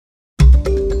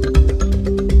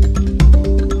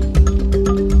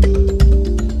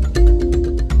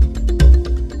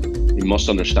must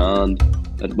understand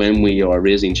that when we are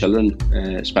raising children,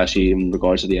 especially in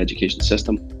regards to the education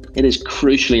system, it is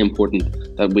crucially important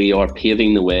that we are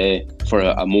paving the way for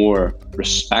a more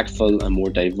respectful and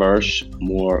more diverse, a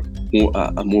more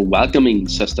welcoming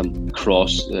system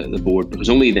across the board. Because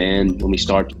only then, when we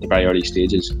start at the very early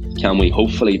stages, can we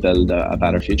hopefully build a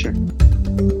better future.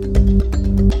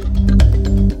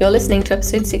 You're listening to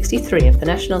episode 63 of the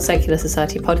National Secular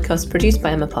Society podcast produced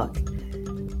by Emma Park.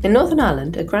 In Northern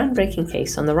Ireland, a groundbreaking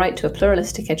case on the right to a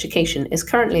pluralistic education is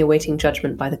currently awaiting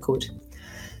judgment by the court.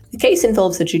 The case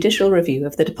involves a judicial review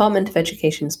of the Department of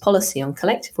Education's policy on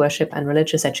collective worship and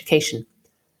religious education.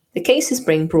 The case is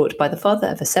being brought by the father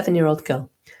of a 7-year-old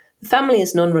girl. The family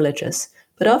is non-religious,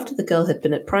 but after the girl had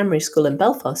been at primary school in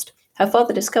Belfast, her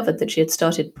father discovered that she had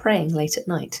started praying late at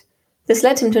night. This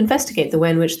led him to investigate the way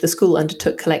in which the school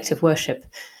undertook collective worship,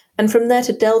 and from there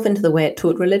to delve into the way it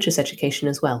taught religious education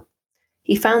as well.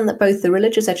 He found that both the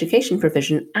religious education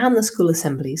provision and the school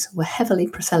assemblies were heavily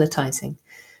proselytizing,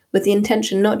 with the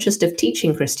intention not just of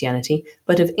teaching Christianity,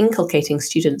 but of inculcating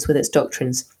students with its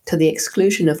doctrines to the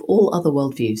exclusion of all other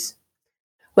worldviews.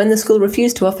 When the school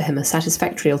refused to offer him a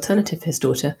satisfactory alternative for his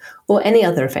daughter, or any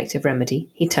other effective remedy,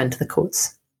 he turned to the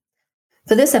courts.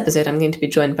 For this episode, I'm going to be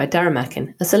joined by Darragh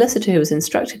Mackin, a solicitor who was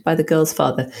instructed by the girl's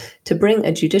father to bring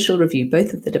a judicial review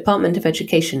both of the Department of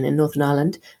Education in Northern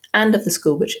Ireland and of the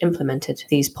school which implemented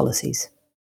these policies.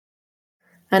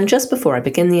 And just before I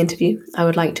begin the interview, I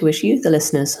would like to wish you, the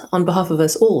listeners, on behalf of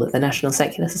us all at the National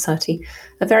Secular Society,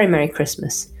 a very Merry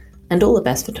Christmas, and all the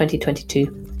best for 2022,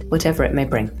 whatever it may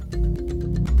bring.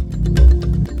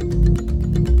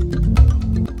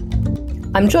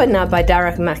 I'm joined now by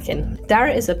Darragh Mackin.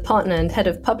 Darragh is a partner and head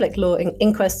of public law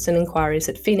inquests and inquiries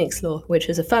at Phoenix Law, which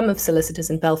is a firm of solicitors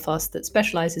in Belfast that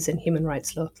specialises in human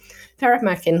rights law. Darragh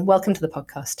Mackin, welcome to the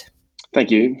podcast.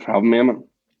 Thank you for having me, Emma.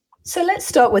 So let's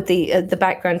start with the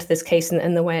background to this case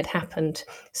and the way it happened.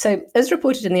 So as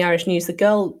reported in the Irish News, the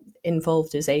girl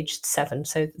involved is aged 7,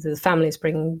 so the family is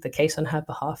bringing the case on her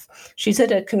behalf. She's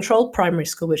at a controlled primary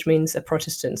school, which means a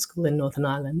Protestant school in Northern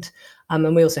Ireland.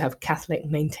 And we also have Catholic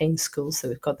maintained schools, so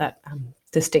we've got that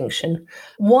distinction.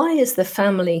 Why is the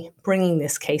family bringing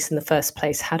this case in the first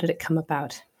place? How did it come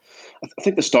about? I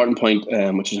think the starting point,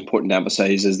 which is important to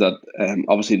emphasise, is that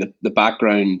obviously the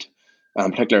background, in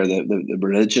particular the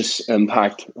religious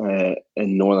impact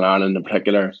in Northern Ireland in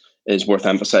particular, is worth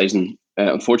emphasising.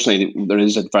 Unfortunately, there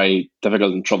is a very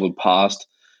difficult and troubled past,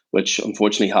 which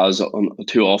unfortunately has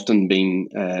too often been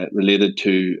related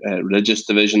to religious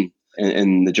division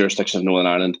in the jurisdiction of Northern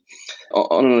Ireland.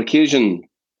 On an occasion,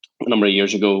 a number of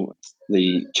years ago,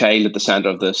 the child at the centre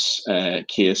of this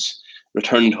case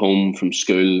returned home from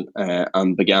school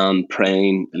and began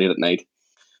praying late at night.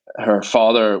 Her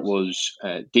father was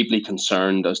deeply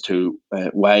concerned as to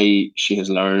why she has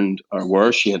learned, or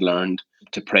where she had learned,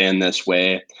 to pray in this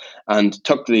way, and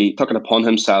took it upon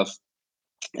himself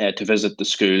to visit the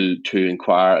school to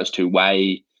inquire as to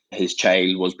why his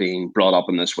child was being brought up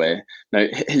in this way. Now,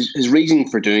 his reason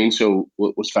for doing so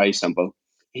was very simple.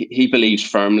 He believes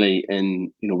firmly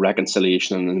in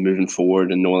reconciliation and moving forward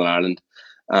in Northern Ireland.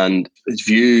 And his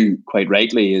view, quite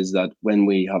rightly, is that when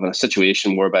we have a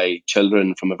situation whereby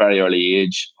children from a very early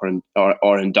age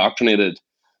are indoctrinated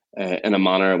in a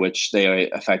manner which they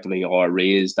effectively are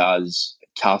raised as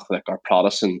Catholic or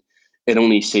Protestant, it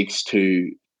only seeks to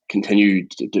continue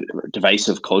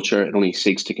divisive culture. It only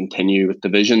seeks to continue with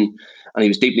division. And he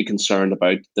was deeply concerned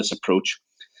about this approach.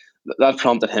 That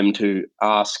prompted him to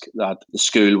ask that the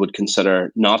school would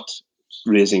consider not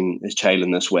raising his child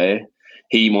in this way.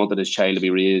 He wanted his child to be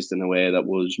raised in a way that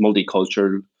was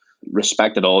multicultural,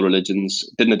 respected all religions,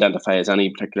 didn't identify as any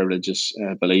particular religious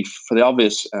belief, for the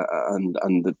obvious and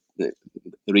the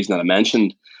reason that I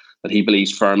mentioned, that he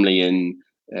believes firmly in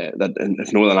that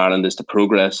if Northern Ireland is to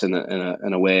progress in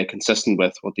a way consistent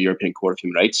with what the European Court of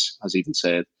Human Rights has even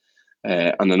said,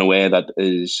 and in a way that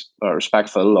is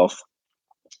respectful of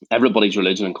everybody's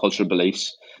religion and cultural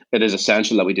beliefs, it is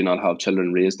essential that we do not have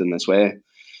children raised in this way.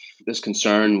 This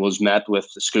concern was met with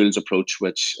the school's approach,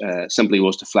 which simply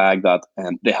was to flag that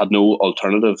they had no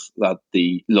alternative, that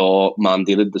the law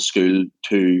mandated the school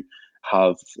to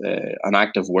have an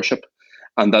act of worship,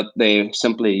 and that they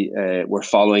simply were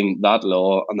following that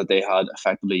law, and that they had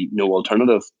effectively no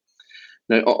alternative.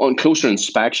 Now, on closer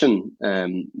inspection,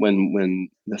 when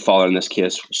the father in this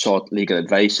case sought legal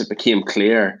advice, it became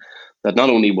clear that not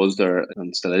only was there,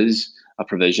 and still is, a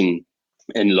provision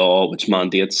in law which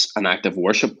mandates an act of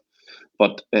worship,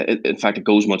 but in fact it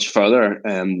goes much further.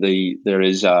 There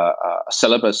is a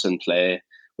syllabus in play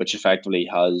which effectively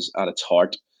has at its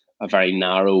heart a very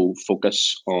narrow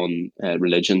focus on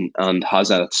religion, and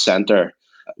has at its centre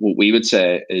what we would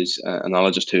say is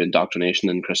analogous to indoctrination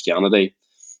in Christianity,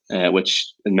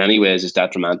 which in many ways is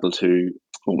detrimental to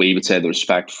what we would say the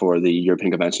respect for the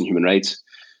European Convention on Human Rights.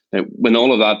 Now, when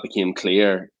all of that became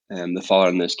clear, the father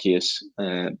in this case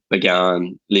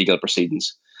began legal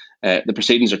proceedings. The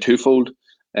proceedings are twofold.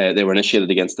 They were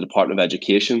initiated against the Department of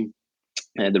Education.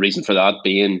 The reason for that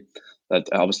being that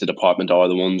obviously the department are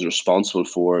the ones responsible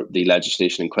for the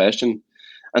legislation in question.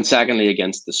 And secondly,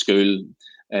 against the school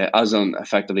as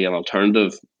effectively an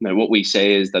alternative. Now, what we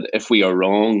say is that if we are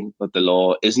wrong that the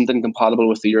law isn't incompatible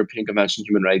with the European Convention on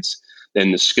Human Rights,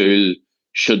 then the school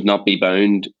should not be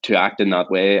bound to act in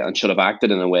that way and should have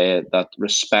acted in a way that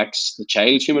respects the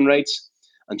child's human rights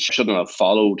and shouldn't have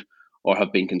followed or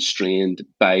have been constrained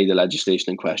by the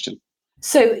legislation in question.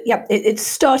 So, yeah, it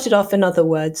started off, in other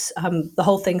words, the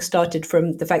whole thing started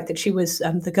from the fact that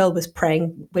the girl was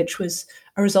praying, which was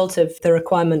a result of the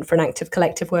requirement for an act of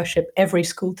collective worship every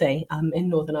school day in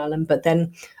Northern Ireland. But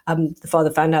then the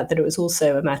father found out that it was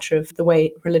also a matter of the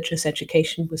way religious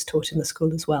education was taught in the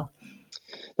school as well.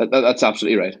 That's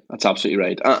absolutely right. That's absolutely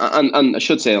right. And I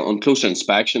should say, on closer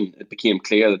inspection, it became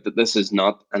clear that this is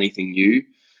not anything new.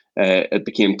 It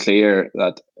became clear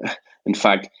that, in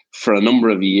fact, for a number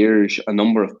of years, a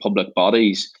number of public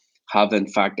bodies have, in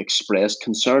fact, expressed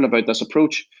concern about this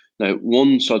approach. Now,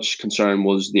 one such concern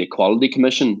was the Equality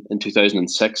Commission in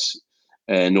 2006.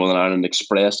 Northern Ireland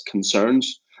expressed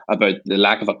concerns about the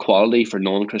lack of equality for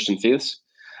non-Christian faiths,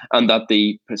 and that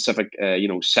the specific,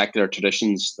 secular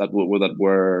traditions that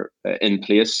were in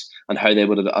place and how they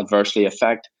would adversely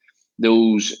affect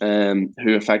those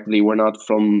who effectively were not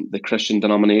from the Christian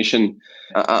denomination.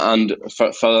 And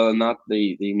further than that,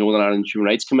 the Northern Ireland Human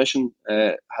Rights Commission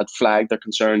had flagged their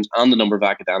concerns, and a number of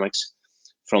academics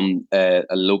from a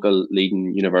local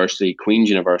leading university, Queen's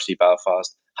University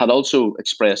Belfast, had also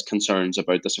expressed concerns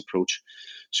about this approach.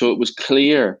 So it was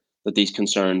clear that these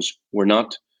concerns were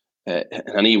not in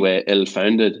any way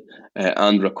ill-founded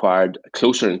and required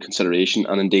closer consideration,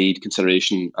 and indeed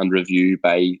consideration and review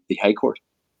by the High Court.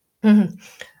 Mm-hmm.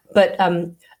 But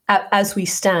as we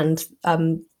stand,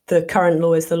 the current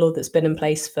law is the law that's been in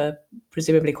place for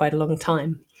presumably quite a long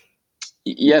time.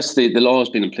 Yes, the law has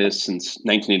been in place since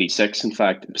 1986. In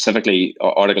fact, specifically,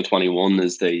 Article 21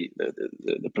 is the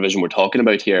provision we're talking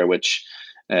about here, which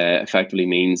effectively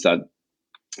means that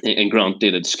in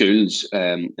grant-dated schools,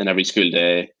 in every school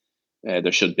day,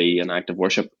 there should be an act of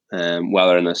worship,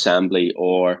 whether in assembly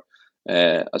or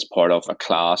as part of a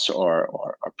class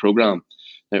or a programme.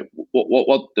 Now,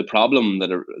 what the problem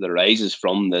that arises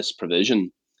from this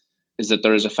provision is that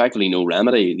there is effectively no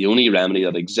remedy. The only remedy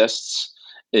that exists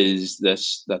is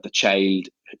this: that the child,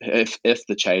 if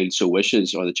the child so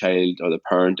wishes, or the child or the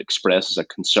parent expresses a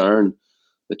concern,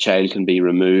 the child can be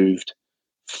removed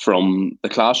from the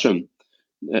classroom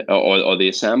or the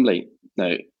assembly.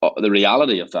 Now, the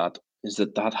reality of that is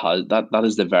that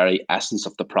is the very essence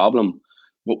of the problem.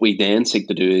 What we then seek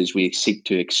to do is we seek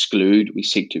to exclude, we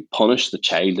seek to punish the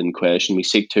child in question. We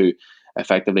seek to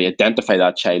effectively identify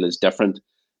that child as different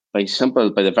by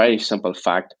the very simple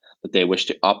fact that they wish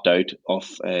to opt out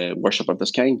of worship of this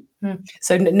kind.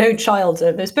 So no child,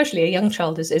 especially a young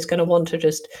child, is going to want to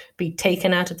just be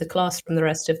taken out of the class from the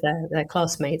rest of their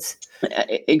classmates.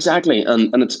 Exactly,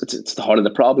 and it's the heart of the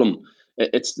problem.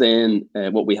 It's then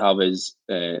what we have is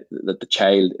that the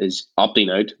child is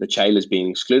opting out, the child is being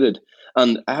excluded.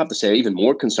 And I have to say, even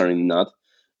more concerning than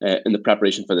that, in the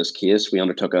preparation for this case, we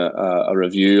undertook a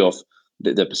review of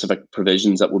the specific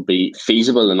provisions that would be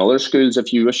feasible in other schools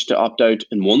if you wish to opt out.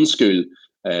 In one school,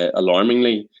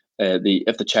 alarmingly,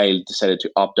 if the child decided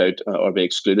to opt out or be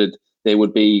excluded, they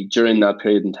would be, during that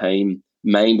period in time,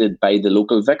 minded by the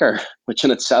local vicar, which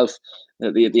in itself,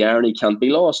 the irony can't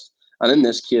be lost. And in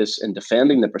this case, in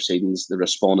defending the proceedings, the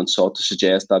respondent sought to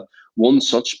suggest that one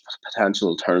such potential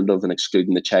alternative in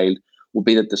excluding the child would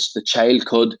be that the child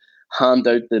could hand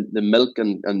out the milk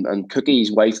and cookies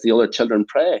whilst the other children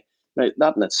pray. Now,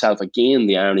 that in itself, again,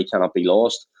 the irony cannot be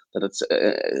lost, that it's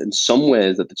in some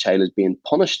ways that the child is being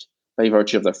punished by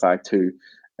virtue of the fact who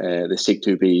they seek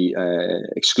to be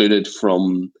excluded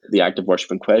from the act of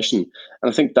worship in question.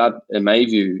 And I think that, in my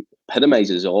view,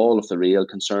 epitomizes all of the real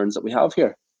concerns that we have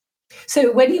here.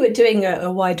 So when you were doing a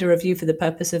wider review for the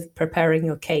purpose of preparing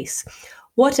your case,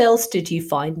 what else did you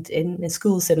find in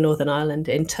schools in Northern Ireland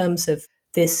in terms of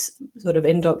this sort of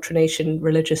indoctrination,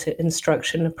 religious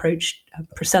instruction approach,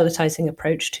 proselytizing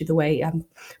approach to the way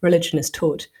religion is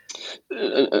taught?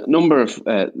 A number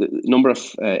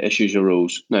of issues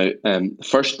arose. Now, the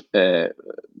first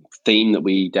theme that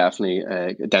we definitely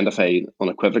identified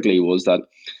unequivocally was that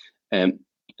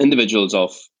individuals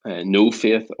of no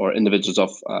faith or individuals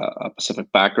of a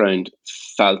specific background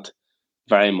felt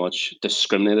very much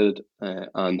discriminated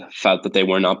and felt that they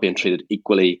were not being treated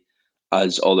equally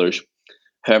as others.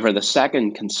 However, the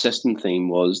second consistent theme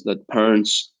was that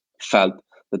parents felt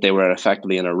that they were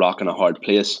effectively in a rock and a hard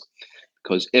place.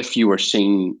 Because if you were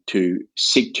seen to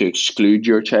seek to exclude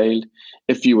your child,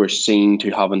 if you were seen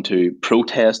to having to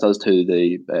protest as to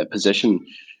the position,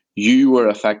 you were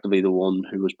effectively the one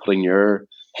who was putting your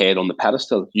head on the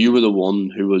pedestal. You were the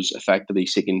one who was effectively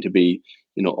seeking to be,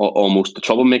 almost the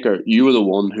troublemaker. You were the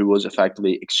one who was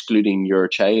effectively excluding your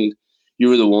child. You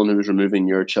were the one who was removing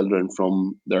your children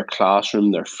from their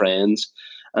classroom, their friends,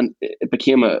 and it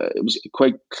was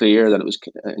quite clear that it was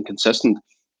inconsistent.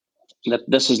 That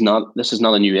this is not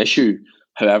a new issue.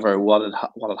 However, what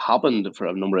had happened for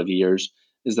a number of years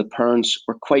is that parents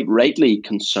were quite rightly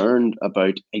concerned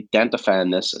about identifying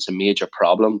this as a major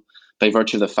problem by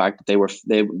virtue of the fact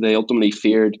that they ultimately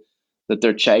feared that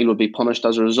their child would be punished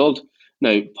as a result.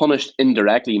 Now, punished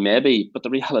indirectly maybe, but the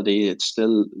reality it's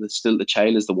still the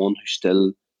child is the one who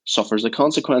still suffers the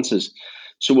consequences.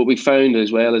 So what we found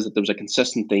as well is that there was a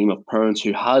consistent theme of parents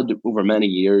who had over many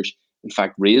years, in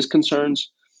fact, raised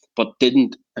concerns, but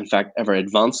didn't, in fact, ever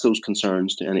advance those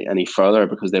concerns to any further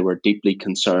because they were deeply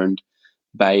concerned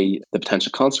by the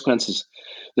potential consequences.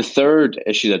 The third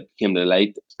issue that came to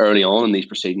light early on in these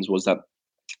proceedings was that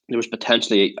there was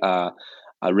potentially a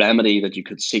remedy that you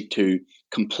could seek to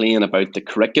complain about the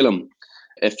curriculum.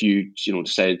 If you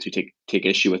decided to take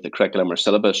issue with the curriculum or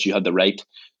syllabus, you had the right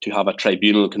to have a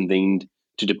tribunal convened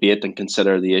to debate and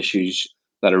consider the issues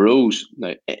that arose.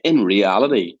 Now, in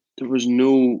reality, there was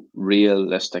no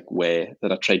realistic way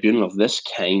that a tribunal of this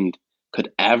kind could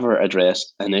ever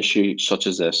address an issue such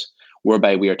as this,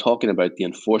 whereby we are talking about the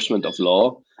enforcement of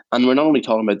law. And we're not only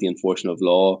talking about the enforcement of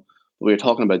law, but we're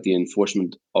talking about the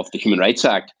enforcement of the Human Rights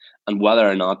Act and whether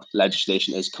or not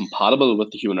legislation is compatible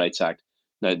with the Human Rights Act.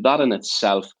 Now, that in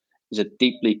itself is a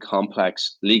deeply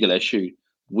complex legal issue.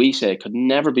 We say it could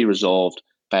never be resolved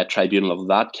by a tribunal of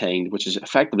that kind, which is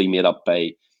effectively made up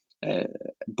by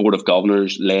Board of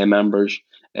Governors, lay members,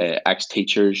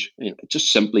 ex-teachers. It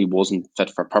just simply wasn't fit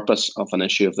for purpose of an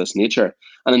issue of this nature.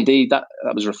 And indeed, that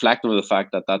was reflective of the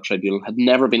fact that that tribunal had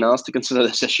never been asked to consider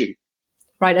this issue.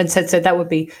 Right, and so that would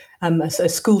be a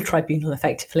school tribunal,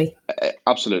 effectively.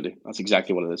 Absolutely, that's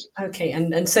exactly what it is. Okay,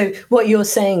 and so what you're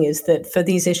saying is that for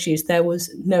these issues, there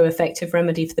was no effective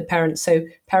remedy for the parents. So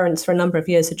parents for a number of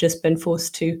years had just been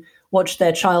forced to watch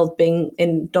their child being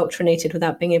indoctrinated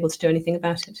without being able to do anything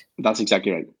about it. That's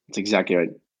exactly right. That's exactly right.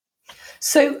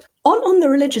 So on the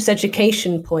religious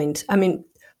education point, I mean,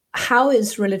 how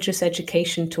is religious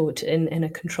education taught in a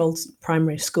controlled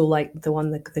primary school like the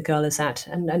one the girl is at?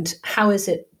 And how is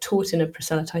it taught in a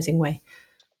proselytizing way?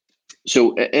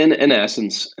 So in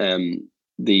essence,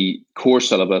 the core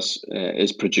syllabus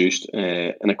is produced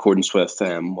in accordance with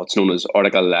what's known as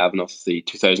Article 11 of the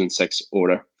 2006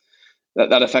 Order.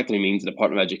 That effectively means the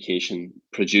Department of Education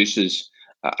produces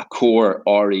a core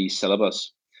RE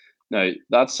syllabus. Now,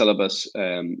 that syllabus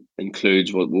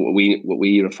includes what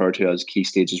we refer to as key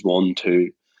stages 1, 2,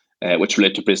 which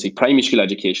relate to basically primary school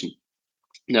education.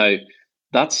 Now,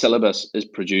 that syllabus is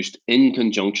produced in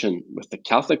conjunction with the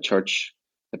Catholic Church,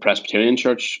 the Presbyterian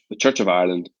Church, the Church of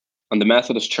Ireland, and the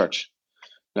Methodist Church.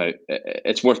 Now,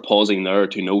 it's worth pausing there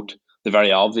to note the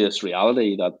very obvious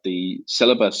reality that the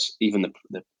syllabus, even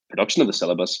the production of the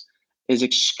syllabus, is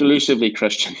exclusively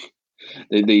Christian.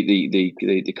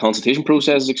 The consultation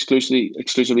process is exclusively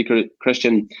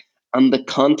Christian, and the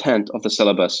content of the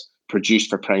syllabus produced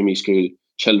for primary school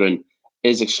children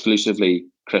is exclusively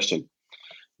Christian.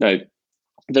 Now,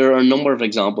 there are a number of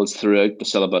examples throughout the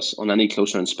syllabus on any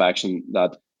closer inspection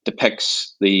that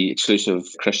depicts the exclusive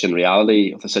Christian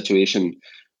reality of the situation.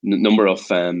 Number of,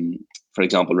 for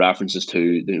example, references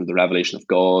to the revelation of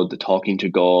God, the talking to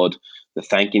God, the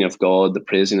thanking of God, the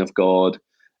praising of God.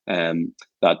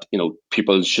 That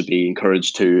people should be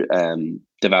encouraged to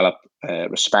develop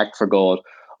respect for God.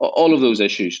 All of those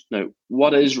issues. Now,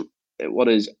 what is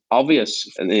obvious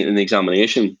in the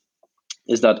examination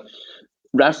is that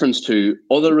reference to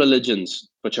other religions,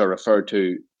 which are referred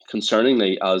to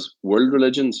concerningly as world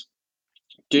religions,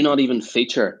 do not even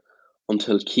feature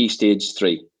until key stage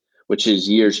 3, which is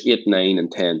years 8, 9,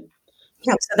 and 10.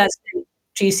 Yeah, so that's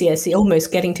GCSE,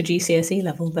 almost getting to GCSE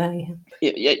level there.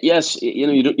 Yes,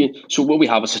 so what we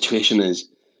have a situation is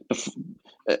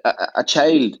a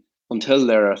child, until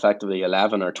they're effectively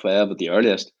 11 or 12 at the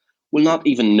earliest, will not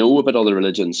even know about other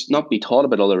religions, not be taught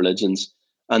about other religions,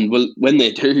 and when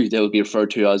they do, they will be referred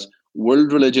to as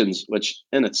world religions, which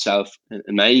in itself,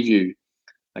 in my view,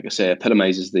 like I say,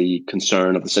 epitomizes the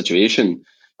concern of the situation.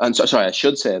 and sorry, I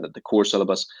should say that the core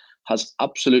syllabus has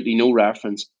absolutely no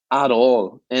reference at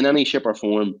all in any shape or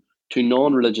form to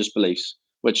non-religious beliefs,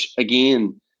 which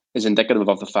again is indicative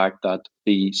of the fact that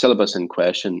the syllabus in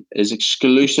question is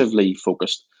exclusively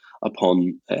focused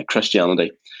upon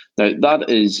Christianity. Now, that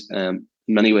is in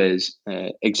many ways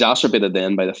exacerbated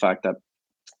then by the fact that,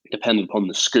 depending upon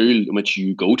the school in which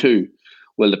you go to,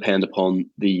 will depend upon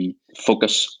the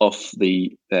focus of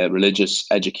the religious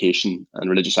education and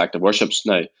religious active worships.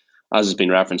 Now, as has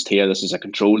been referenced here, this is a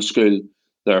controlled school.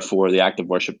 Therefore, the active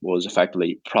worship was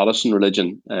effectively Protestant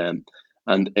religion,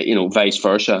 and vice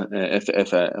versa.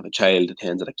 If a child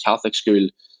attends at a Catholic school,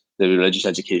 the religious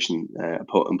education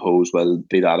imposed will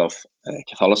be that of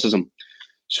Catholicism.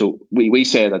 So we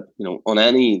say that on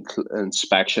any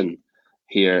inspection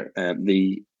here,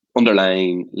 the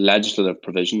underlying legislative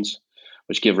provisions,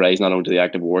 which give rise not only to the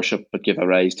active worship but give a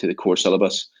rise to the core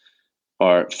syllabus,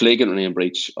 are flagrantly in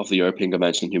breach of the European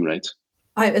Convention on Human Rights.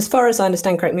 As far as I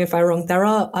understand, correct me if I'm wrong, there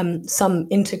are some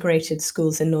integrated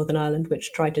schools in Northern Ireland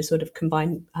which try to sort of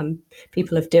combine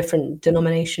people of different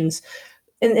denominations.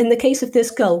 In the case of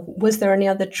this girl, was there any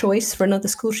other choice for another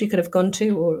school she could have gone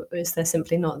to, or is there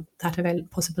simply not that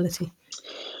possibility?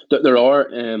 There are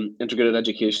integrated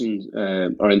education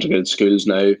or integrated schools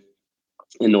now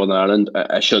in Northern Ireland.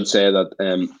 I should say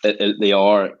that they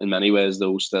are in many ways,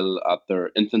 though, still at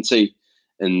their infancy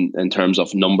in terms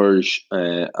of numbers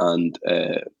and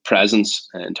presence,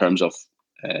 in terms of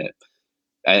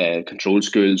controlled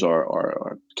schools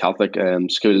or Catholic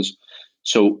schools.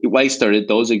 So whilst there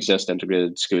does exist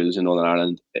integrated schools in Northern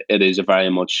Ireland, it is a very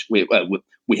much, we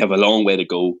have a long way to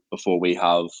go before we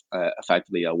have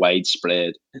effectively a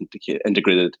widespread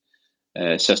integrated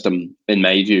system, in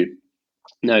my view.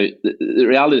 Now, the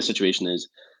reality of the situation is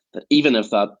that even if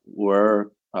that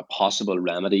were a possible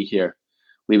remedy here,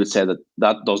 we would say that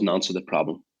that doesn't answer the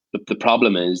problem. The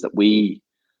problem is that we,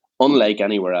 unlike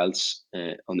anywhere else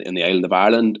in the island of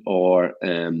Ireland or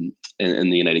in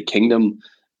the United Kingdom,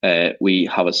 we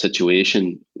have a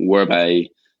situation whereby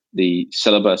the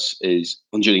syllabus is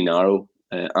unduly narrow,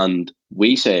 and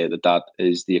we say that that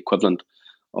is the equivalent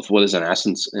of what is in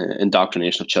essence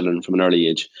indoctrination of children from an early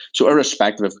age. So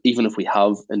irrespective of, even if we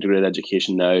have integrated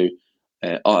education now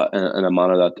in a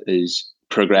manner that is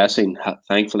progressing,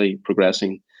 thankfully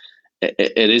progressing,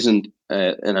 it isn't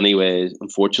in any way,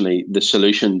 unfortunately, the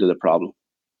solution to the problem.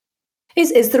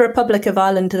 Is the Republic of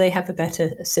Ireland, do they have a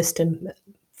better system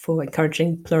for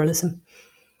encouraging pluralism?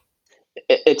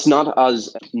 It's not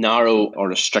as narrow or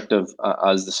restrictive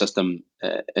as the system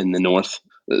in the north.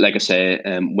 Like I say,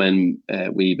 when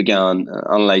we began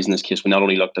analysing this case, we not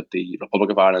only looked at the Republic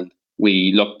of Ireland,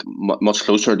 we looked much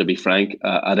closer, to be frank,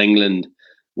 at England,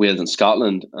 Wales and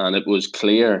Scotland, and it was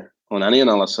clear on any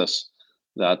analysis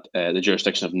that the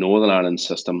jurisdiction of Northern Ireland's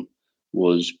system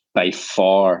was by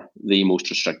far the most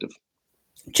restrictive.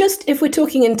 Just if we're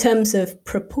talking in terms of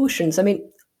proportions, I mean,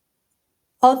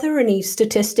 are there any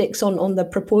statistics on the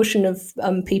proportion of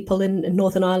people in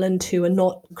Northern Ireland who are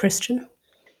not Christian?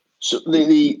 So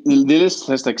the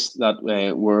statistics that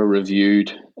were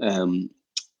reviewed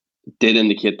did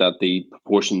indicate that the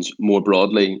proportions more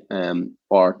broadly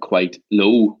are quite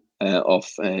low of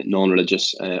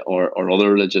non-religious or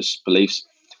other religious beliefs.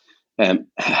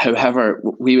 However,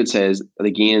 what we would say is that,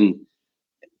 again,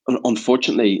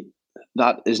 unfortunately,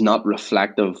 that is not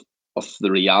reflective of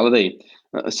the reality.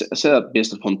 I say that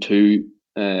based upon two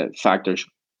factors.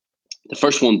 The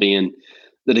first one being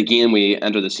that, again, we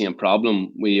enter the same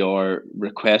problem. We are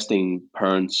requesting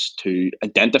parents to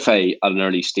identify at an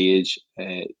early stage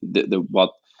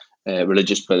what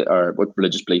religious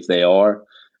belief they are,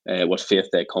 what faith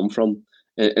they come from,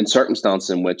 in circumstances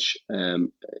in which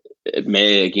it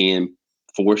may again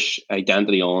force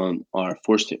identity on, or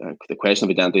force the question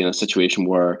of identity in a situation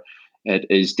where it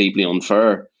is deeply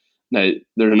unfair. Now,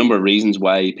 there are a number of reasons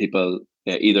why people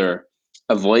either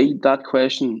avoid that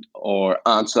question or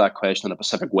answer that question in a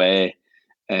specific way,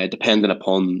 depending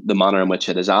upon the manner in which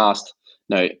it is asked.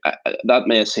 Now, that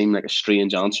may seem like a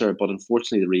strange answer, but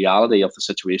unfortunately, the reality of the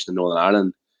situation in Northern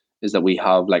Ireland is that we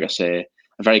have, like I say,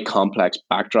 a very complex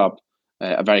backdrop,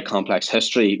 a very complex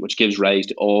history, which gives rise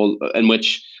to all, in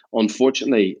which,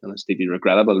 unfortunately, and it's deeply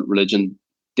regrettable, religion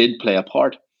did play a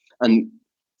part. And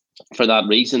for that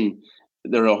reason,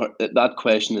 that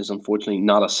question is unfortunately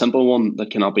not a simple one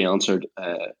that cannot be answered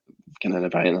in a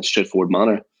very straightforward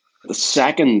manner. The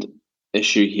second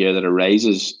issue here that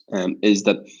arises is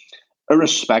that,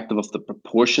 irrespective of the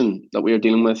proportion that we are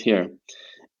dealing with here,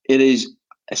 it is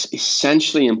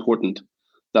essentially important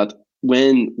that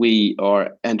when we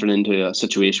are entering into a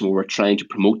situation where we're trying to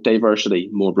promote diversity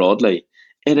more broadly,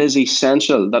 it is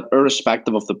essential that,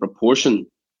 irrespective of the proportion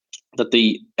that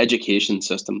the education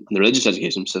system, and the religious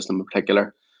education system in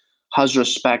particular, has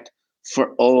respect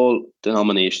for all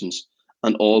denominations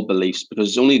and all beliefs, because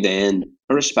it's only then,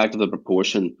 irrespective of the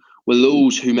proportion, will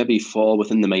those who maybe fall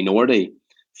within the minority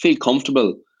feel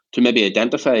comfortable to maybe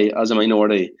identify as a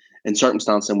minority in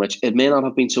circumstances in which it may not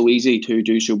have been so easy to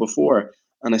do so before.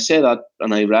 And I say that,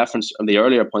 and I reference the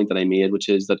earlier point that I made, which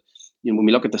is that when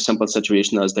we look at the simple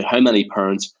situation as to how many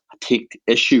parents take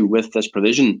issue with this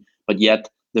provision, but yet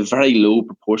the very low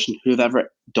proportion who have ever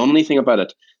done anything about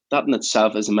it, that in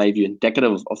itself is, in my view,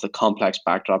 indicative of the complex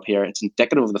backdrop here. It's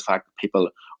indicative of the fact that people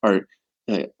are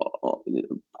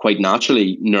quite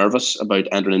naturally nervous about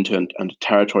entering into a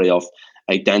territory of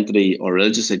identity, or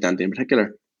religious identity in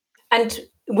particular. And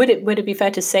would it be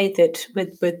fair to say that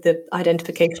with the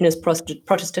identification as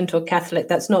Protestant or Catholic,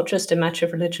 that's not just a matter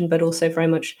of religion, but also very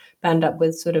much bound up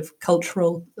with sort of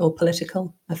cultural or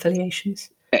political affiliations?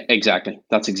 Exactly,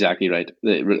 that's exactly right.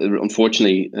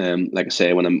 Unfortunately, like I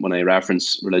say, when I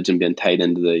reference religion being tied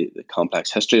into the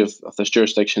complex history of this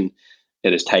jurisdiction,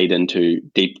 it is tied into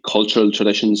deep cultural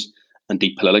traditions and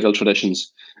deep political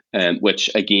traditions, which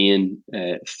again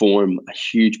form a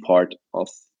huge part of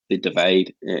the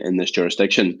divide in this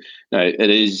jurisdiction. Now, it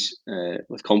is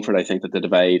with comfort, I think, that the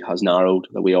divide has narrowed,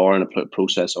 that we are in a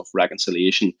process of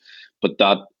reconciliation, but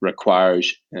that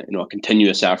requires a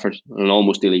continuous effort on an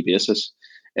almost daily basis.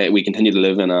 We continue to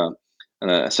live in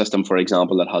a system, for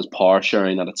example, that has power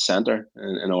sharing at its centre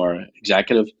in our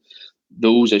executive.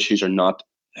 Those issues are not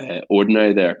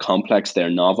ordinary, they're complex, they're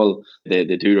novel, they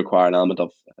do require an element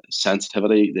of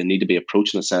sensitivity, they need to be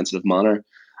approached in a sensitive manner.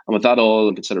 And with that all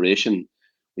in consideration,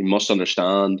 we must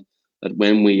understand that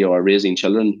when we are raising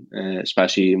children,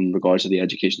 especially in regards to the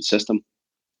education system,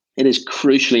 it is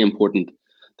crucially important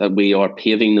that we are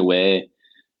paving the way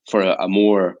for a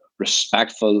more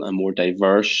respectful, a more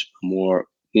diverse, a more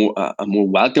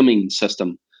welcoming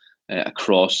system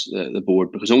across the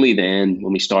board. Because only then,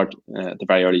 when we start at the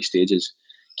very early stages,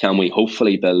 can we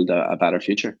hopefully build a better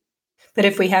future. But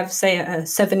if we have, say, a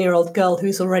 7-year-old girl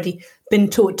who's already been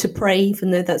taught to pray,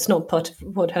 even though that's not part of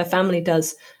what her family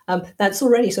does, that's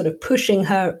already sort of pushing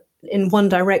her in one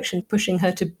direction, pushing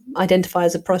her to identify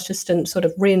as a Protestant, sort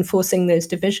of reinforcing those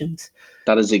divisions.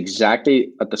 That is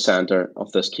exactly at the centre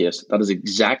of this case. That is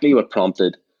exactly what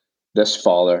prompted this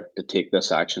father to take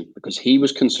this action, because he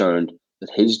was concerned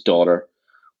that his daughter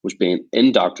was being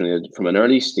indoctrinated from an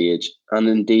early stage, and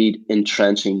indeed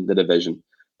entrenching the division,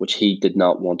 which he did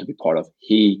not want to be part of.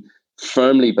 He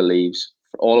firmly believes,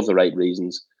 for all of the right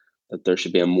reasons, that there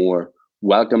should be a more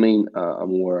welcoming, a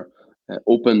more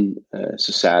open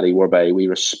society whereby we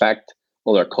respect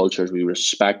other cultures, we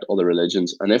respect other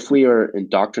religions. And if we are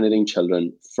indoctrinating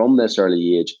children from this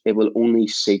early age, it will only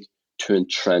seek to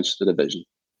entrench the division.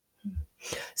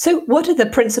 So what are the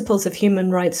principles of human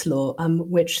rights law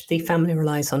which the family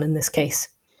relies on in this case?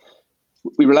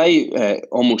 We rely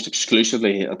almost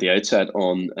exclusively at the outset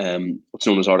on what's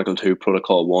known as Article 2,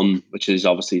 Protocol 1, which is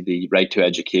obviously the right to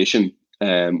education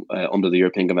under the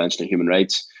European Convention on Human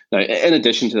Rights. Now, in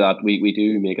addition to that, we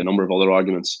do make a number of other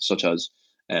arguments, such as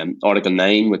Article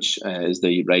 9, which is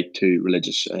the right to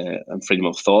religious and freedom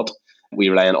of thought. We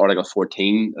rely on Article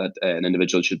 14, that an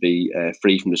individual should be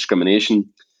free from discrimination.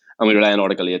 And we rely on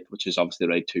Article 8, which is obviously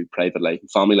the right to private life and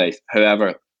family life.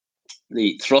 However,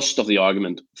 the thrust of the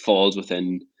argument falls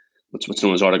within what's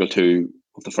known as Article 2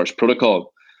 of the first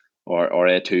protocol, or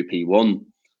A2P1.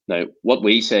 Now, what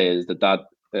we say is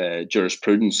that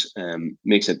jurisprudence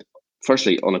makes it,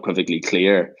 firstly, unequivocally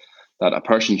clear that a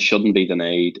person shouldn't be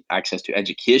denied access to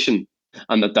education,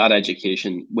 and that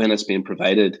education, when it's being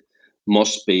provided,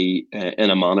 must be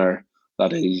in a manner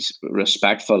that is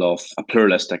respectful of a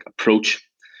pluralistic approach.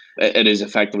 It is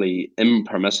effectively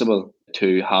impermissible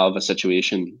to have a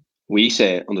situation, we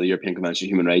say, under the European Convention on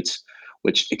Human Rights,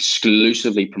 which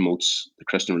exclusively promotes the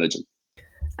Christian religion.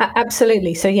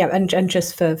 Absolutely. So, yeah, and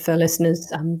just for listeners,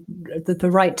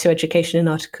 the right to education in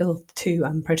Article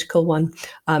 2, Protocol 1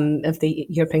 of the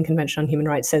European Convention on Human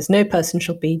Rights says no person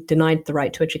shall be denied the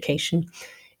right to education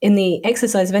in the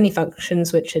exercise of any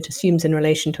functions which it assumes in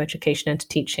relation to education and to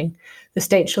teaching. The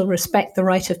state shall respect the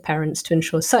right of parents to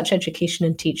ensure such education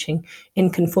and teaching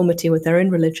in conformity with their own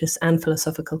religious and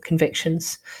philosophical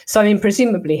convictions. So, I mean,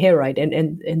 presumably here, right,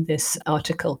 in this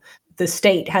article, the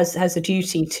state has a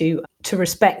duty to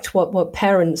respect what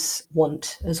parents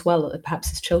want as well,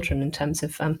 perhaps as children, in terms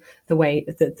of the way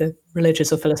that the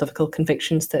religious or philosophical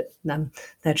convictions that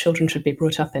their children should be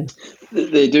brought up in.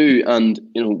 They do, and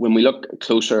when we look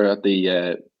closer at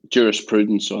the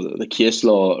jurisprudence or the case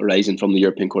law arising from the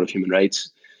European Court of Human Rights,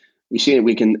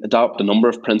 we can adopt a number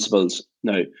of principles.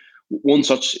 Now, one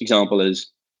such example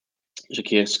is There's a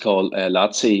case called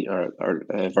Lazzi or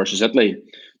versus Italy.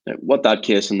 What that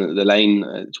case, and the line,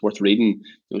 it's worth reading.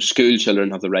 School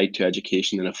children have the right to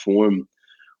education in a form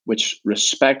which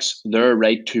respects their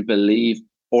right to believe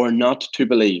or not to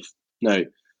believe. Now,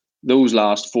 those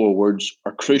last four words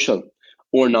are crucial.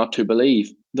 Or not to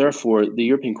believe. Therefore, the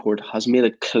European Court has made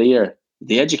it clear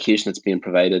the education that's being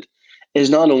provided is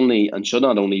not only and should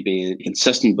not only be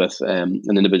consistent with an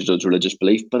individual's religious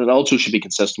belief, but it also should be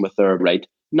consistent with their right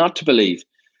not to believe.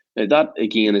 Now, that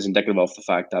again is indicative of the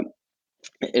fact that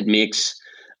it makes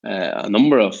a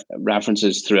number of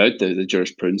references throughout the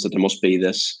jurisprudence that there must be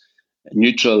this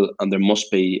neutral and there must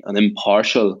be an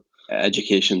impartial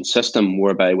education system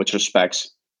which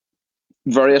respects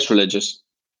various religious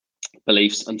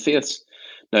beliefs and faiths.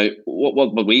 Now,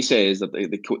 what we say is that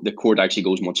the court actually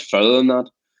goes much further than that.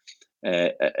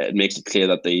 It makes it clear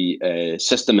that the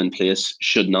system in place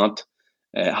should not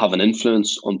have an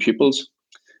influence on pupils,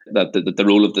 that the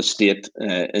role of the state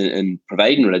in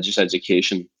providing religious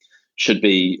education should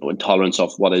be in tolerance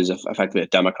of what is effectively a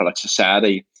democratic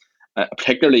society,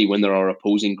 particularly when there are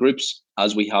opposing groups,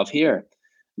 as we have here.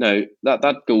 Now,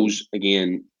 that goes,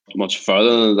 again, much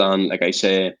further than, like I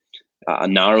say, a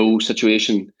narrow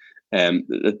situation.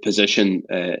 The position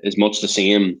is much the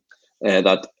same,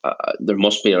 that there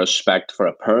must be a respect for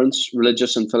a parent's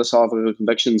religious and philosophical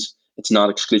convictions. It's not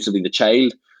exclusively the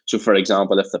child. So, for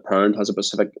example, if the parent has a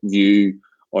specific view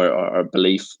or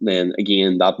belief, then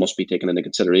again, that must be taken into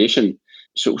consideration.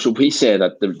 So we say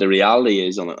that the reality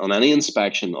is on any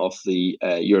inspection of the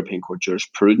European Court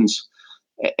jurisprudence,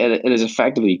 it is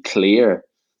effectively clear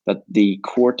that the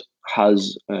court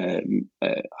has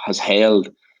held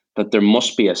that there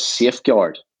must be a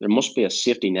safeguard, there must be a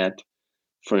safety net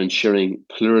for ensuring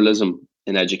pluralism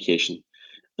in education.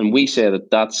 And we say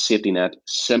that safety net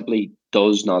simply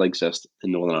does not exist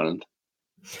in Northern Ireland.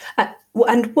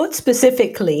 And what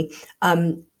specifically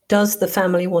does the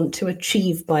family want to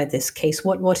achieve by this case?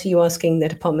 What are you asking the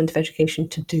Department of Education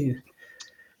to do?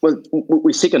 Well,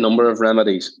 we seek a number of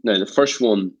remedies. Now, the first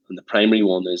one and the primary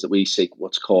one is that we seek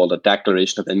what's called a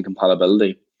declaration of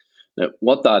incompatibility. Now,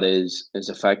 what that is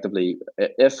effectively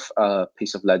if a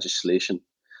piece of legislation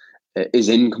is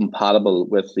incompatible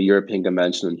with the European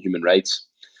Convention on Human Rights,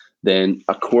 then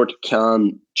a court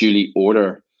can duly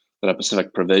order that a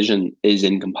specific provision is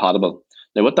incompatible.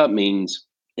 Now, what that means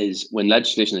is when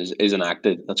legislation is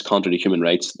enacted that's contrary to human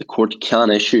rights, the court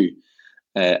can issue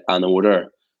an order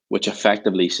which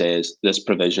effectively says this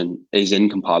provision is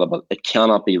incompatible. It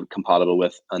cannot be compatible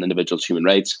with an individual's human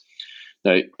rights.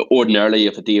 Now, ordinarily,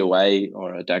 if a DOI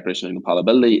or a declaration of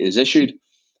incompatibility is issued,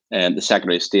 the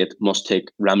Secretary of State must take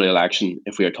remedial action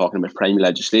if we are talking about primary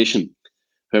legislation.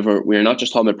 However, we are not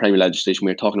just talking about primary legislation,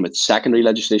 we are talking about secondary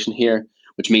legislation here,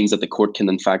 which means that the court can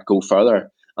in fact go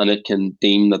further and it can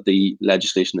deem that the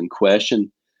legislation in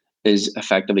question is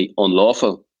effectively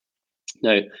unlawful.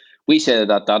 Now, we say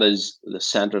that is the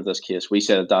centre of this case. We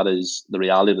say that is the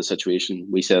reality of the situation.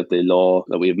 We say that the law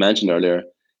that we have mentioned earlier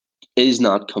is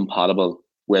not compatible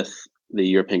with the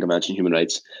European Convention on Human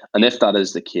Rights. And if that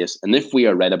is the case, and if we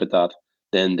are right about that,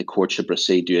 then the court should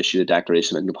proceed to issue a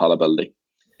declaration of incompatibility.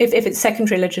 If it's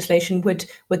secondary legislation, would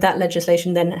that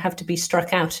legislation then have to be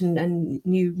struck out and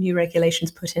new regulations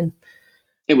put in?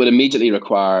 It would immediately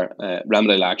require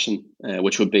remedial action,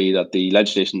 which would be that the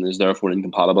legislation is therefore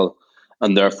incompatible,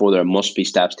 and therefore there must be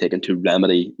steps taken to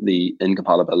remedy the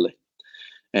incompatibility.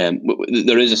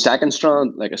 There is a second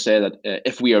strand, like I say, that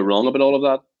if we are wrong about all of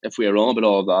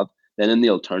that, then in the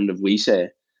alternative, we say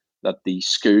that the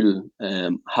school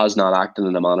has not acted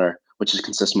in a manner which is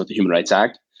consistent with the Human Rights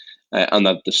Act, and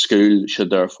that the school should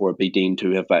therefore be deemed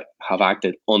to have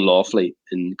acted unlawfully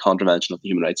in contravention of the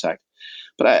Human Rights Act.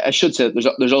 But I should say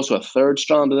that there's also a third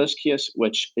strand of this case,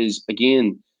 which is,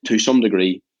 again, to some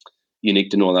degree,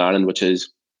 unique to Northern Ireland, which is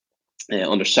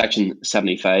under Section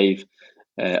 75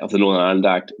 of the Northern Ireland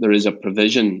Act, there is a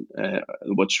provision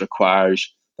which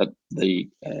requires that the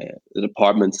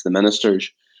departments, the ministers,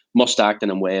 must act in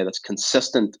a way that's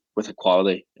consistent with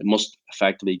equality. It must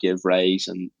effectively give rise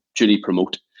and duly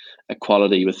promote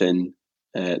equality within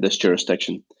this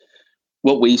jurisdiction.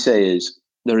 What we say is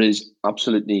there is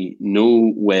absolutely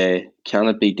no way can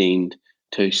it be deemed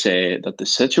to say that the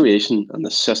situation and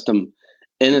the system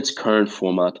in its current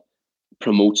format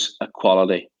promotes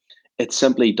equality. It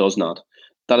simply does not.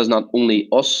 That is not only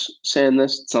us saying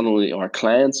this, it's not only our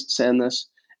clients saying this,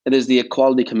 it is the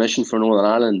Equality Commission for Northern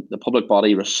Ireland, the public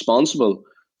body responsible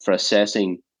for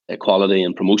assessing equality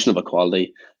and promotion of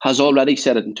equality, has already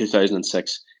said it in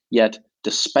 2006. Yet,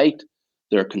 despite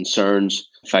their concerns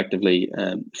effectively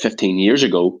 15 years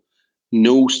ago,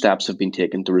 no steps have been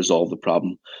taken to resolve the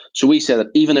problem. So we say that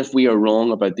even if we are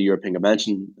wrong about the European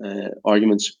Convention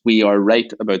arguments, we are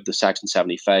right about the Section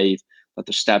 75, that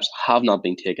the steps have not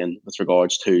been taken with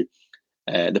regards to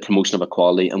the promotion of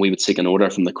equality, and we would seek an order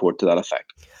from the court to that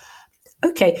effect.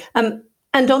 Okay, and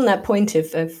on that point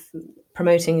of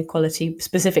promoting equality,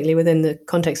 specifically within the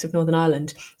context of Northern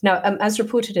Ireland, now, as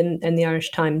reported in the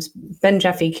Irish Times, Ben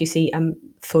Jaffe QC,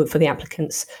 for the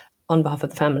applicants on behalf of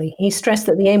the family, he stressed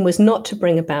that the aim was not to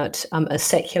bring about a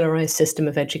secularised system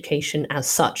of education as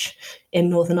such in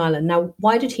Northern Ireland. Now,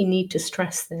 why did he need to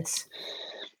stress this?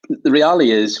 The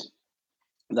reality is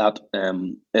that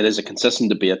it is a consistent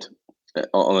debate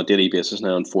on a daily basis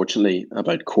now, unfortunately,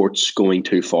 about courts going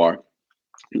too far.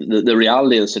 The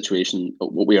reality of the situation,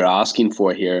 what we are asking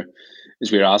for here,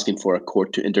 is we are asking for a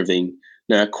court to intervene.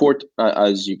 Now, a court,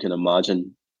 as you can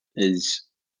imagine, is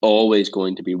always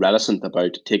going to be reticent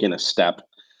about taking a step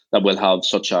that will have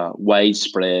such a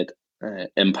widespread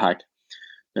impact.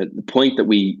 The point that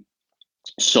we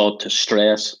sought to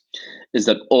stress is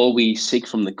that all we seek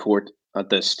from the court at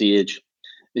this stage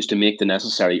is to make the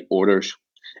necessary orders.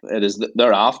 It is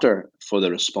thereafter for the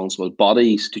responsible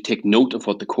bodies to take note of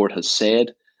what the court has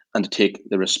said and to take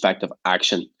the respective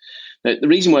action. Now, the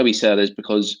reason why we say that is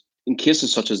because in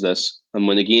cases such as this, and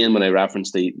when I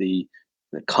reference the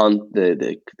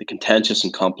contentious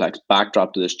and complex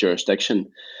backdrop to this jurisdiction,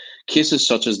 cases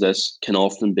such as this can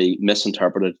often be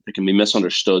misinterpreted. They can be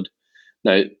misunderstood.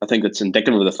 Now, I think that's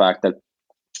indicative of the fact that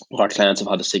our clients have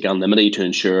had to seek anonymity to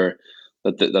ensure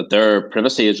that their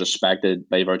privacy is respected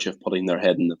by virtue of putting their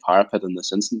head in the parapet in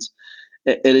this instance.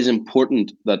 It is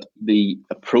important that the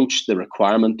approach, the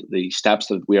requirement, the steps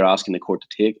that we are asking the court to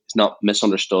take is not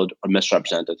misunderstood or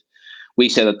misrepresented. We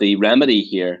say that the remedy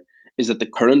here is that the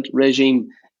current regime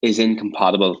is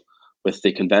incompatible with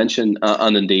the convention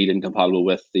and indeed incompatible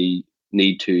with the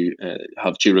need to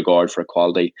have due regard for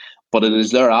equality. But it is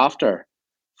thereafter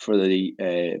for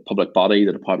the public body,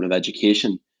 the Department of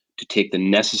Education, to take the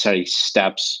necessary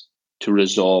steps to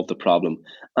resolve the problem.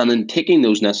 And in taking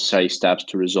those necessary steps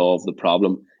to resolve the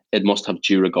problem, it must have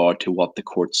due regard to what the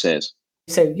court says.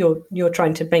 So you're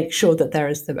trying to make sure that there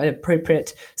is the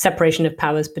appropriate separation of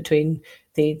powers between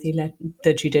the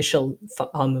judicial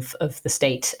arm of the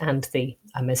state and the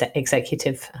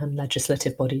executive and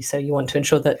legislative body. So you want to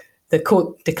ensure that the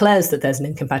court declares that there's an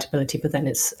incompatibility, but then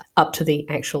it's up to the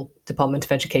actual Department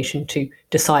of Education to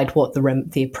decide what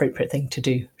the appropriate thing to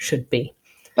do should be.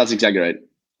 That's exactly right.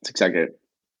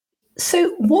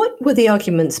 So what were the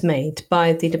arguments made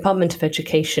by the Department of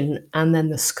Education and then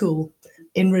the school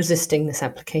in resisting this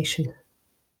application?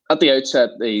 At the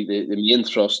outset, the main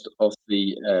thrust of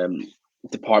the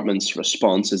department's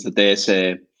response is that they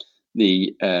say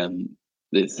the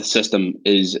system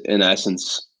is in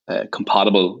essence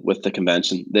compatible with the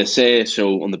convention. They say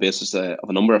so on the basis of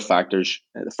a number of factors.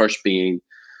 The first being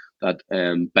that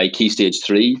by key stage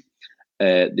 3,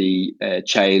 the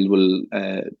child will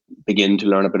begin to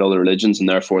learn about other religions, and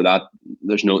therefore that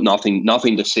there's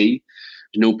nothing to see.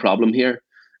 There's no problem here.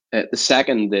 The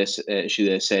second issue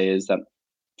they say is that,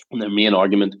 and their main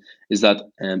argument is that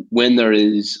when there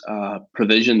is a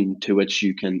provision to which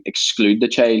you can exclude the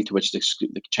child, to which the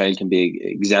child can be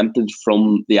exempted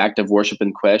from the act of worship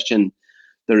in question,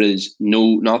 there is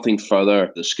nothing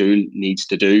further the school needs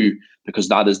to do, because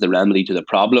that is the remedy to the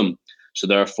problem. So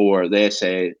therefore, they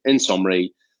say, in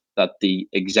summary, that the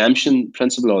exemption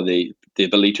principle, or the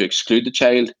ability to exclude the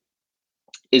child,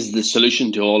 is the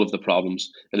solution to all of the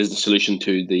problems. It is the solution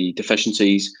to the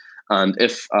deficiencies. And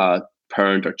if a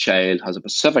parent or child has a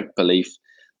specific belief,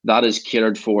 that is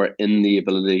catered for in the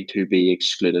ability to be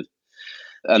excluded.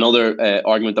 Another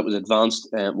argument that was advanced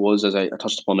was, as I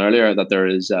touched upon earlier, that there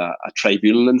is a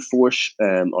tribunal in force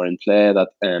or in play that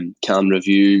can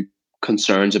review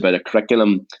concerns about a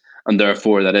curriculum, and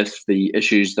therefore that if the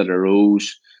issues that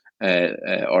arose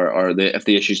if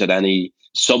the issues had any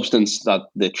substance, that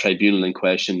the tribunal in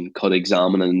question could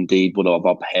examine and indeed would have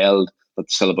upheld that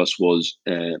the syllabus was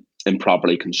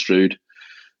improperly construed.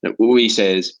 Now, what we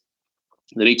say is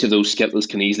that each of those skittles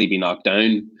can easily be knocked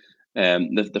down.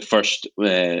 The first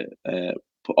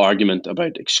argument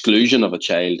about exclusion of a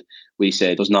child, we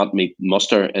say, does not meet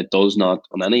muster. It does not,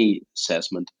 on any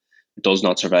assessment, it does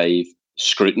not survive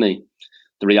scrutiny.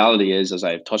 The reality is, as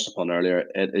I've touched upon earlier,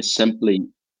 it is simply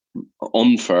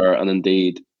unfair and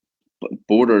indeed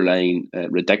borderline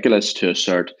ridiculous to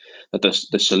assert that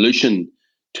the solution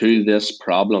to this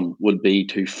problem would be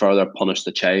to further punish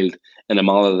the child in a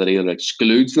manner that either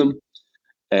excludes them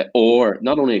or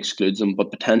not only excludes them,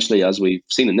 but potentially, as we've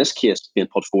seen in this case being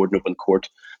put forward in open court,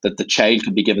 that the child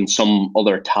could be given some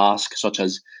other task, such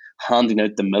as handing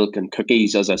out the milk and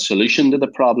cookies as a solution to the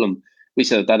problem. We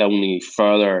said that only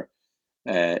further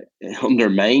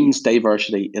undermines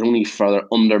diversity. It only further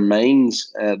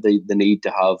undermines the need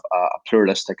to have a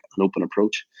pluralistic and open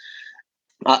approach.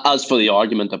 As for the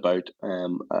argument about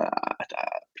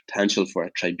potential for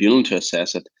a tribunal to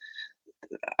assess it,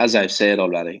 as I've said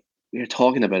already, we're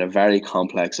talking about a very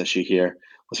complex issue here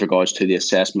with regards to the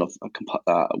assessment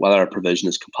of whether a provision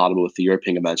is compatible with the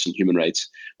European Convention on Human Rights.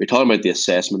 We're talking about the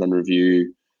assessment and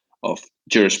review of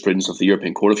jurisprudence of the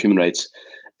European Court of Human Rights.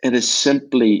 It is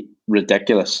simply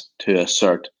ridiculous to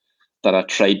assert that a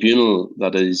tribunal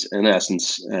that is, in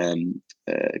essence,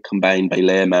 combined by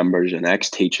lay members and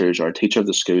ex-teachers or a teacher of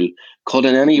the school could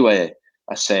in any way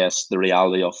assess the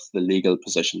reality of the legal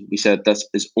position. We said this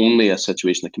is only a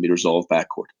situation that can be resolved by a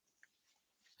court.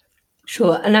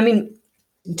 Sure. And I mean,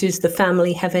 does the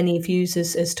family have any views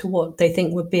as to what they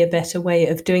think would be a better way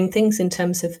of doing things in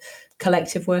terms of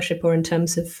collective worship or in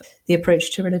terms of the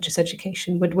approach to religious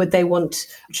education? Would they want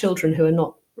children who are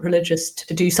not religious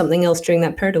to do something else during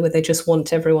that period, or would they just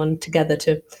want everyone together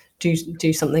to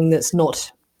do something that's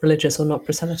not religious or not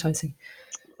proselytizing?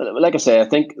 Like I say, I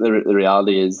think the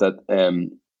reality is that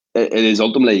it is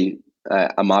ultimately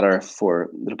a matter for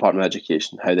the Department of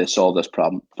Education how they solve this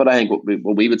problem. But I think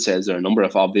what we would say is there are a number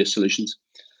of obvious solutions.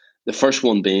 The first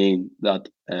one being that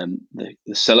the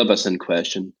syllabus in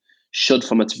question should,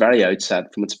 from its very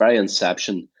outset, from its very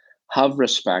inception, have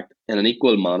respect in an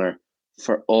equal manner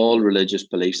for all religious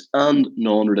beliefs and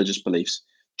non-religious beliefs.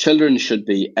 Children should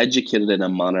be educated in a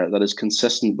manner that is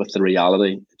consistent with the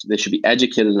reality. They should be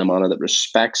educated in a manner that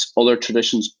respects other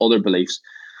traditions, other beliefs.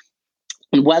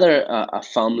 And whether a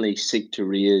family seek to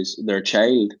raise their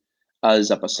child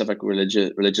as a specific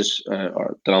religious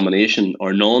or denomination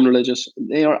or non-religious,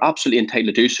 they are absolutely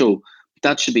entitled to do so. But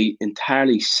that should be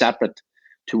entirely separate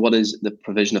to what is the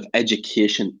provision of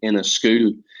education in a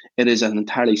school. It is an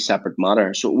entirely separate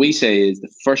matter. So what we say is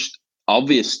the first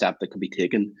obvious step that can be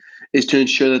taken is to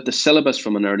ensure that the syllabus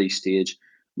from an early stage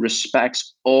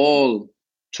respects all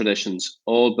traditions,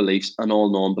 all beliefs, and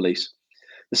all non-beliefs.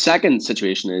 The second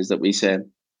situation is that we say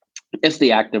if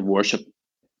the act of worship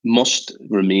must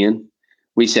remain,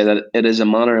 we say that it is a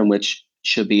manner in which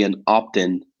should be an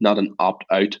opt-in, not an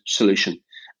opt-out solution.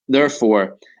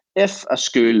 Therefore, if a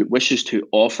school wishes to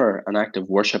offer an act of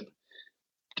worship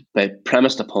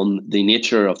premised upon the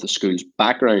nature of the school's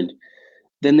background,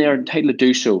 then they are entitled to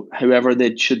do so. However,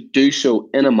 they should do so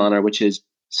in a manner which is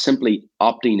simply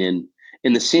opting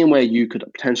in the same way you could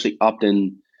potentially opt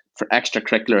in for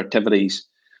extracurricular activities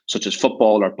such as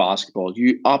football or basketball.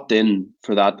 You opt in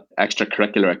for that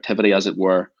extracurricular activity, as it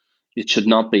were. It should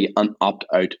not be an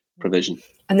opt-out provision.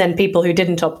 And then people who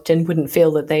didn't opt in wouldn't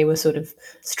feel that they were sort of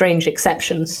strange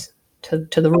exceptions to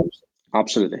the rules.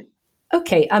 Absolutely.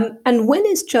 Okay, and when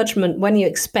are you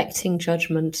expecting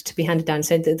judgment to be handed down?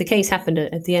 So the case happened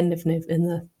at the end of in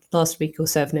the last week or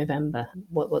so of November.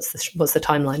 What's the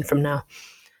timeline from now?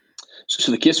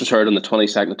 So the case was heard on the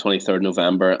 22nd to 23rd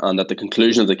November, and at the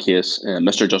conclusion of the case,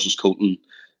 Mr. Justice Colton,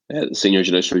 the Senior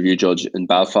Judicial Review Judge in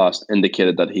Belfast,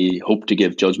 indicated that he hoped to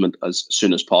give judgment as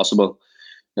soon as possible.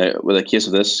 Now, with a case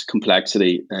of this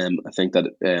complexity, I think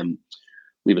that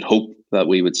we would hope that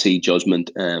we would see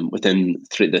judgment within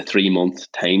the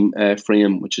 3-month time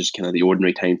frame, which is kind of the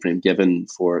ordinary time frame given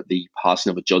for the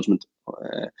passing of a judgment.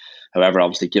 However,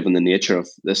 obviously, given the nature of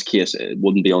this case, it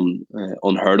wouldn't be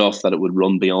unheard of that it would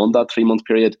run beyond that 3-month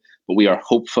period. But we are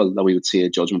hopeful that we would see a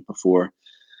judgment before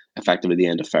effectively the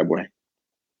end of February.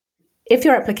 If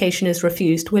your application is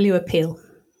refused, will you appeal?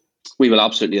 We will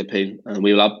absolutely appeal, and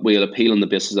we'll appeal on the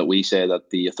basis that we say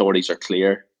that the authorities are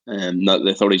clear, the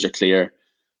authorities are clear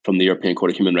from the European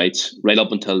Court of Human Rights right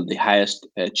up until the highest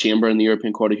chamber in the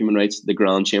European Court of Human Rights, the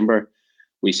Grand Chamber.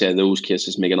 We say those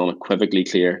cases make it unequivocally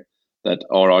clear that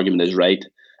our argument is right,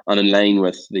 and in line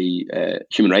with the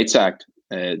Human Rights Act,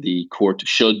 the court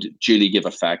should duly give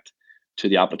effect to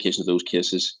the application of those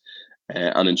cases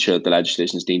and ensure that the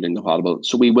legislation is deemed incompatible.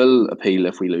 So we will appeal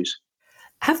if we lose.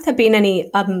 Have there been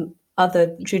any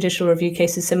other judicial review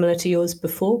cases similar to yours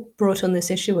before brought on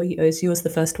this issue, or is yours the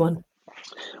first one?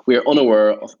 We are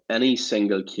unaware of any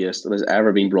single case that has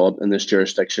ever been brought in this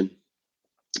jurisdiction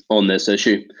on this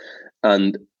issue.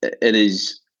 And it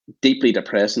is deeply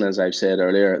depressing, as I've said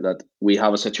earlier, that we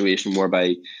have a situation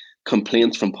whereby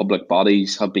complaints from public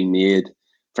bodies have been made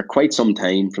for quite some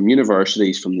time, from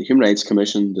universities, from the Human Rights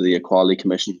Commission to the Equality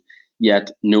Commission,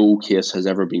 yet no case has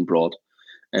ever been brought.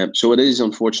 So it is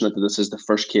unfortunate that this is the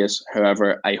first case.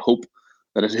 However, I hope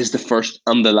that it is the first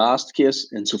and the last case,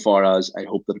 insofar as I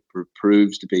hope that it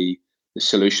proves to be the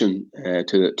solution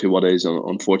to what is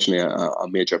unfortunately a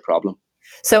major problem.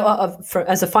 So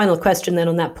as a final question then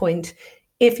on that point,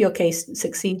 if your case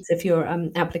succeeds, if your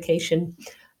application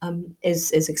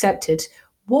is accepted,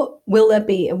 what will there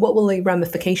be and what will the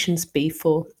ramifications be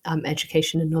for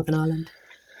education in Northern Ireland?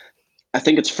 I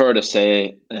think it's fair to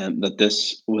say that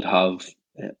this would have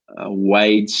a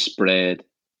widespread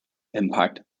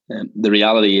impact. The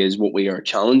reality is what we are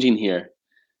challenging here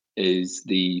is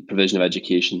the provision of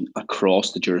education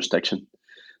across the jurisdiction.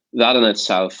 That in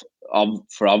itself,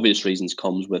 for obvious reasons,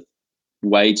 comes with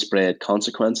widespread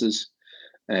consequences.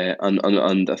 And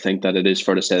I think that it is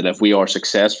fair to say that if we are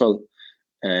successful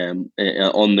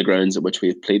on the grounds at which we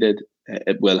have pleaded,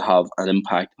 it will have an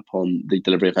impact upon the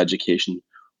delivery of education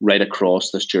right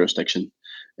across this jurisdiction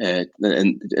in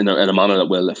a manner that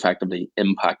will effectively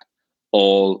impact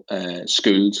all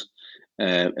schools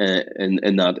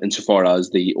in that, insofar as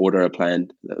the order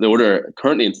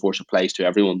currently in force applies to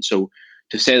everyone. So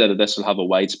to say that this will have a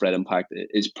widespread impact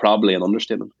is probably an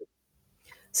understatement.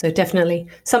 So definitely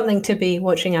something to be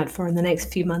watching out for in the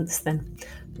next few months then.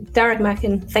 Darragh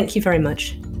Mackin, thank you very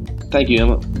much. Thank you,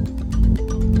 Emma.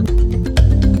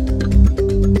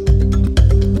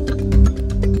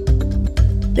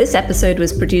 This episode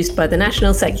was produced by the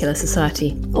National Secular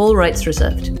Society, all rights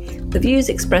reserved. The views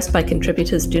expressed by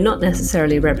contributors do not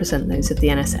necessarily represent those of the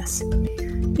NSS.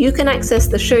 You can access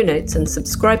the show notes and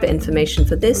subscriber information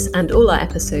for this and all our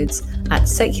episodes at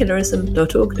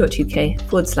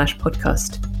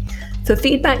secularism.org.uk/podcast. For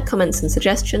feedback, comments and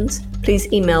suggestions,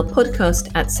 please email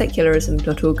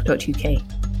podcast@secularism.org.uk.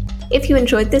 If you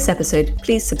enjoyed this episode,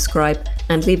 please subscribe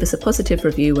and leave us a positive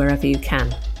review wherever you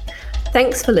can.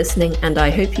 Thanks for listening, and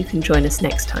I hope you can join us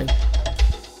next time.